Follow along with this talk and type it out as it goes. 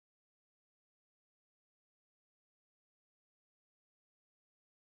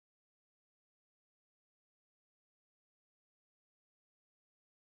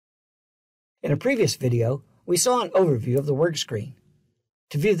In a previous video, we saw an overview of the work screen.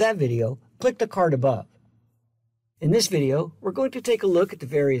 To view that video, click the card above. In this video, we're going to take a look at the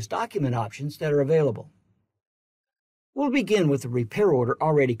various document options that are available. We'll begin with the repair order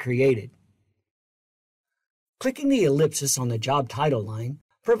already created. Clicking the ellipsis on the job title line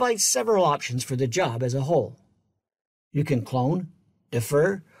provides several options for the job as a whole. You can clone,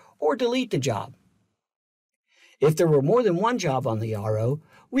 defer, or delete the job. If there were more than one job on the RO,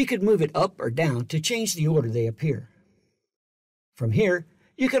 we could move it up or down to change the order they appear. From here,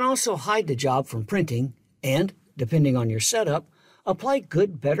 you can also hide the job from printing and, depending on your setup, apply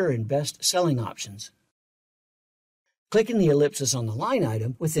good, better, and best selling options. Clicking the ellipsis on the line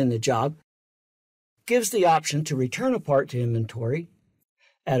item within the job gives the option to return a part to inventory,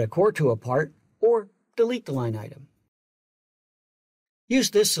 add a core to a part, or delete the line item.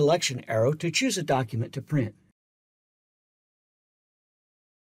 Use this selection arrow to choose a document to print.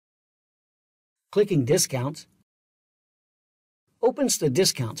 Clicking Discounts opens the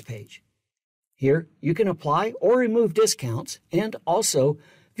Discounts page. Here, you can apply or remove discounts and also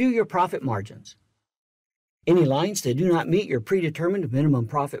view your profit margins. Any lines that do not meet your predetermined minimum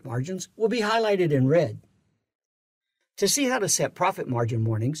profit margins will be highlighted in red. To see how to set profit margin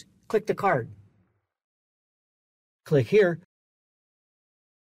warnings, click the card. Click here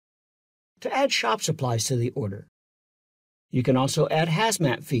to add shop supplies to the order. You can also add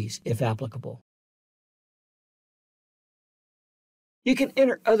hazmat fees if applicable. You can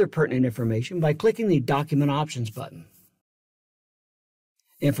enter other pertinent information by clicking the Document Options button.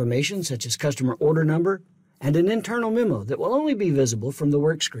 Information such as customer order number and an internal memo that will only be visible from the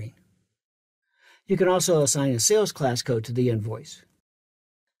work screen. You can also assign a sales class code to the invoice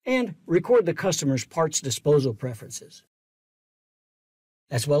and record the customer's parts disposal preferences,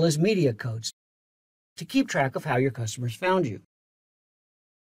 as well as media codes to keep track of how your customers found you.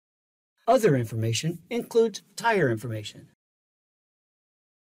 Other information includes tire information.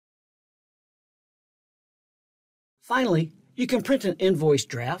 Finally, you can print an invoice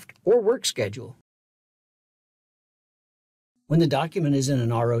draft or work schedule. When the document is in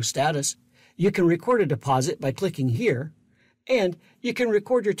an RO status, you can record a deposit by clicking here, and you can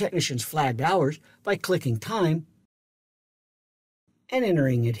record your technician's flagged hours by clicking Time and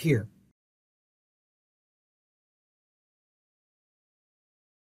entering it here.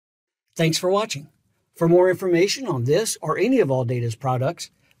 Thanks for watching. For more information on this or any of ALLDATA's products,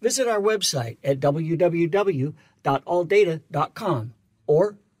 visit our website at www.alldata.com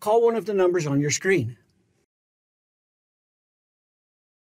or call one of the numbers on your screen.